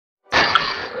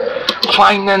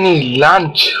Finally,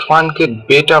 launch Fancade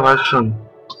beta version.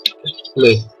 Let's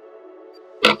play.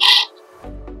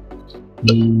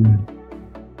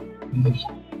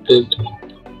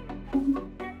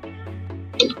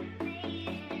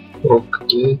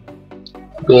 Okay.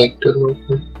 Back to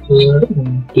local here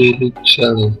and daily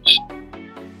challenge.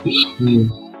 It's new.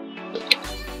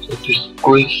 So it is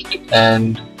squished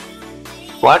and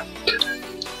what?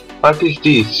 What is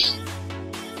this?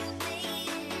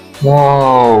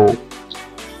 Wow.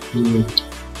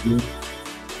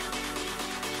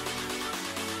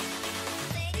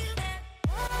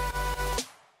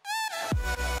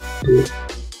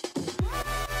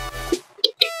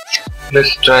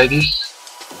 Let's try this.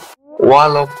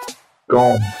 Wall of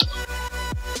Dawn.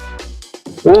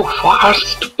 Oh,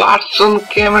 first person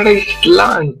camera is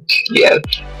launched. Yes.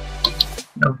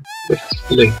 Now let's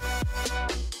play.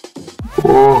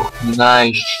 Oh,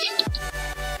 nice.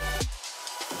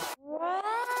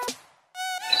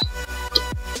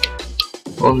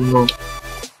 Oh no.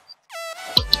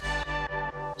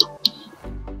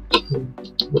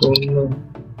 Oh no.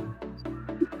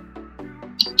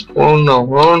 Oh no.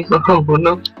 Oh no. Oh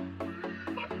no.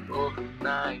 Oh,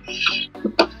 nice.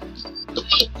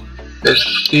 Let's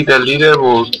see the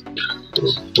leaderboard.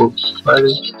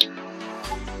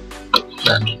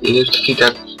 And let's see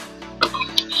that.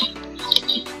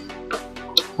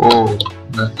 Oh,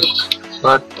 nice.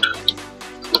 But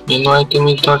item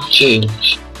is not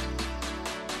changed.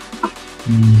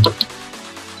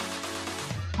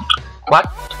 What?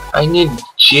 I need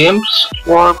gems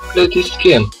for play this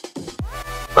game.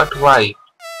 But why?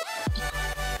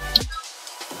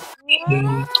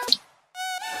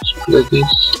 Let's play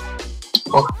this.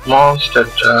 Oh, monster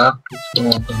trap.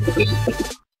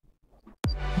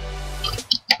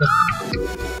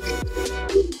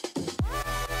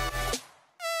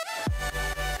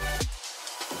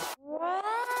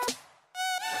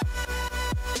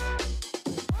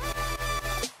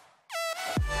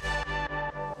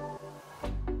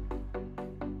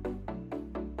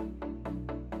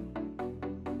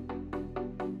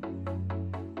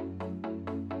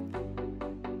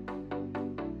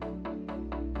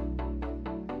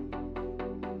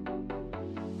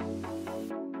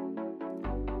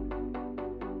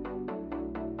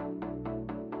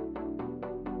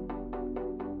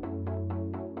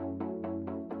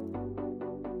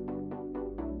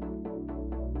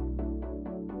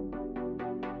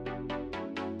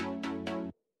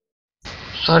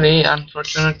 Sorry,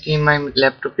 unfortunately my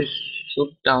laptop is shut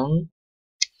down,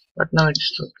 but now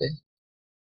it's okay.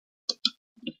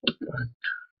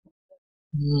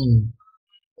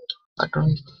 What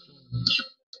only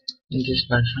in this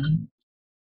version?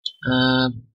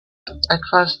 At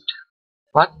first,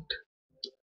 what?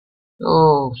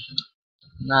 Oh,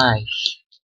 nice.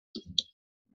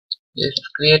 Let's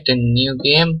create a new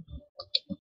game.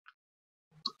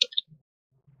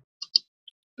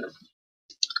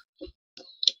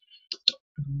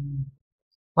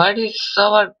 What is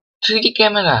our 3D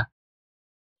camera?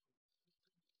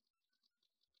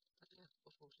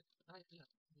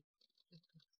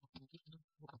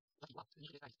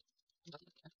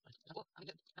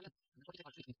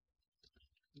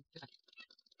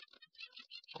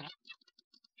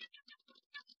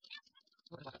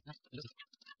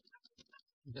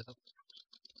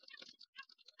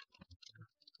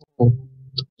 Oh,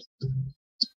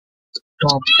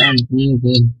 top and new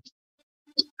game.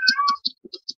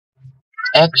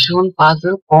 Action,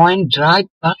 puzzle, coin, drive,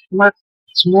 platformer,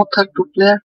 smoother to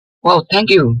player. Wow, thank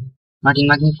you,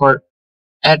 Martin, for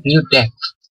add new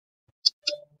text.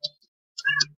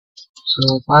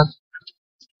 So first,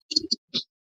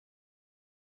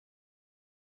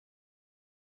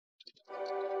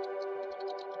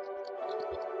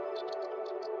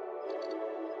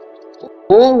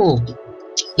 oh,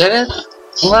 there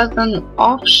was an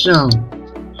option.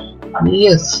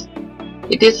 Yes,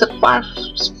 it is a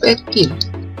perspective.